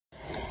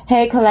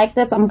Hey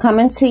collective, I'm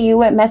coming to you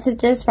with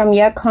messages from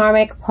your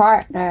karmic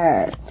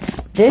partner.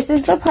 This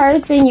is the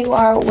person you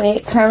are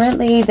with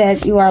currently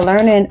that you are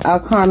learning a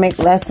karmic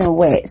lesson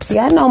with. See,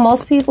 I know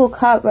most people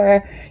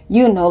cover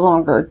you no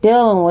longer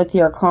dealing with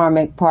your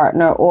karmic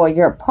partner or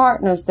your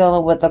partner's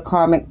dealing with a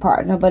karmic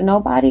partner, but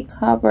nobody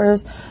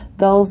covers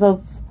those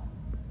of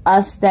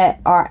us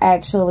that are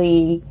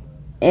actually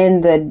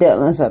in the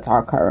dealings with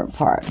our current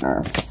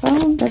partner.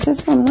 So this is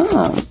from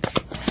them.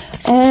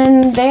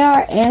 And they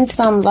are in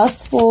some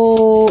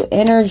lustful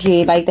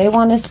energy. Like they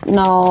want to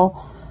know,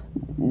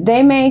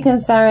 their main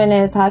concern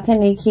is how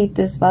can they keep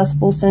this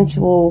lustful,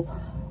 sensual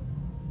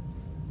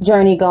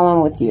journey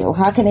going with you?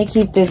 How can they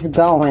keep this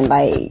going?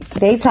 Like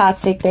they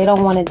toxic. They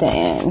don't want it to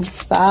end.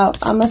 So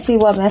I'm going to see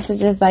what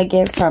messages I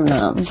get from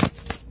them.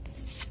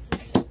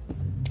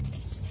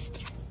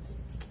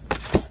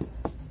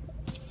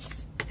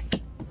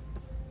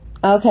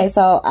 Okay,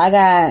 so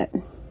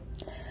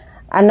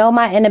I know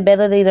my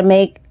inability to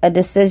make a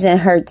decision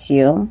hurts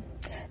you.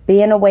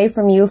 Being away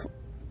from you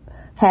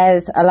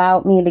has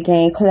allowed me to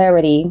gain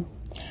clarity.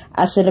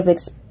 I should have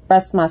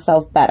expressed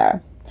myself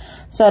better.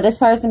 So this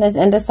person is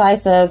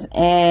indecisive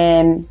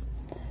and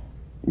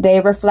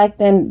they're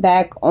reflecting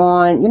back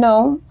on, you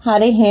know, how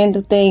they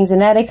handle things. And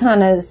now they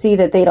kind of see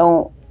that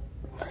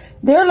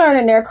they're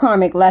learning their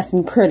karmic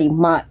lesson pretty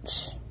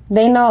much.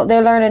 They know,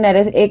 they're learning that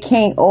it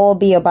can't all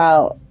be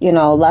about, you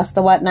know, lust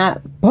or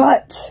whatnot,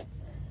 but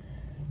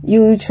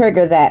you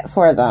trigger that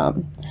for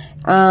them.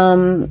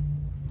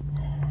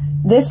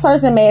 This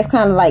person may have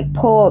kind of like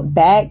pulled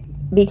back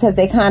because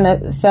they kind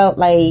of felt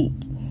like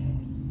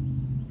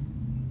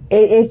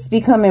it's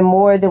becoming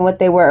more than what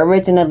they were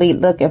originally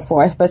looking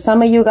for. But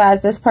some of you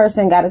guys, this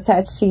person got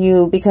attached to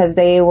you because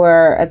they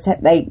were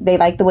they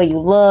like the way you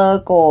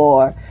look,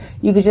 or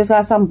you just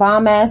got some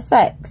bomb ass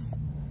sex.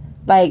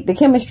 Like the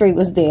chemistry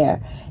was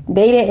there.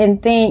 They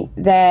didn't think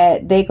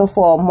that they could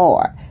fall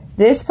more.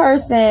 This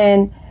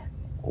person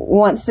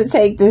wants to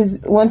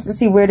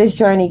see where this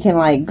journey can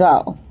like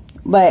go,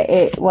 but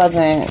it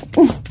wasn't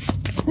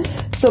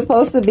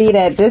supposed to be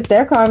that.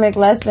 Their karmic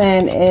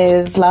lesson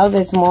is love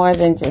is more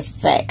than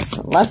just sex.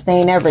 Lust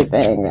ain't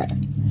everything.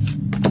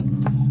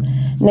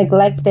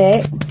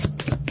 Neglected.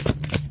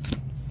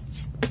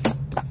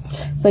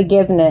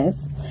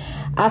 Forgiveness.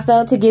 I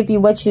failed to give you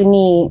what you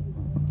need.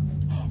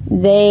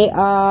 They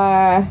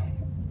are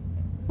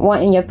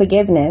wanting your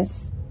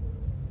forgiveness.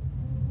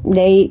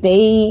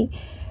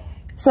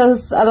 So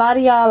a lot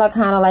of y'all are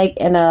kind of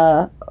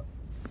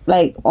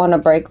like on a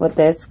break with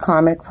this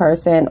karmic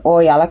person,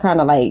 or y'all are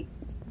kind of like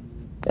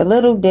a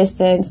little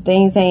distance.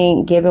 Things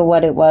ain't giving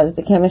what it was.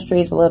 The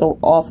chemistry is a little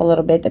off a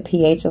little bit. The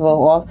pH is a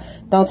little off.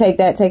 Don't take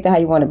that how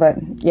you want it, but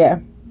yeah.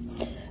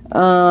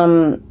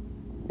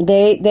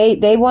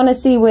 They want to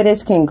see where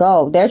this can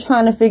go. They're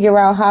trying to figure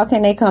out how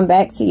can they come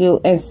back to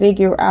you and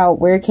figure out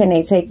where can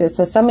they take this.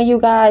 So some of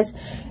you guys,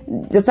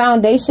 the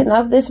foundation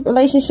of this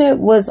relationship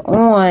was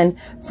on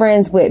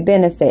friends with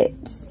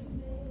benefits.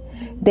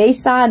 They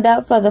signed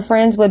up for the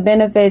friends with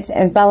benefits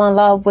and fell in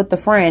love with the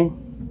friend.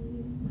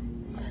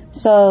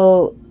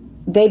 So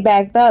they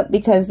backed up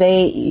because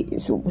you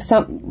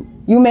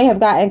may have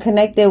gotten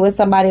connected with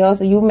somebody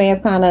else, or you may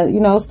have kind of, you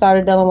know,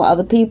 started dealing with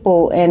other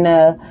people,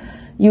 and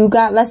you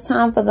got less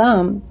time for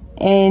them.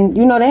 And,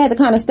 you know, they had to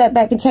kind of step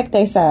back and check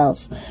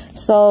themselves.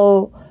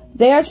 So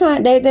they're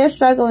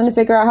struggling to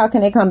figure out how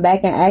can they come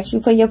back and ask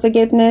you for your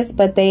forgiveness,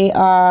 but they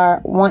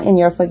are wanting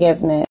your forgiveness.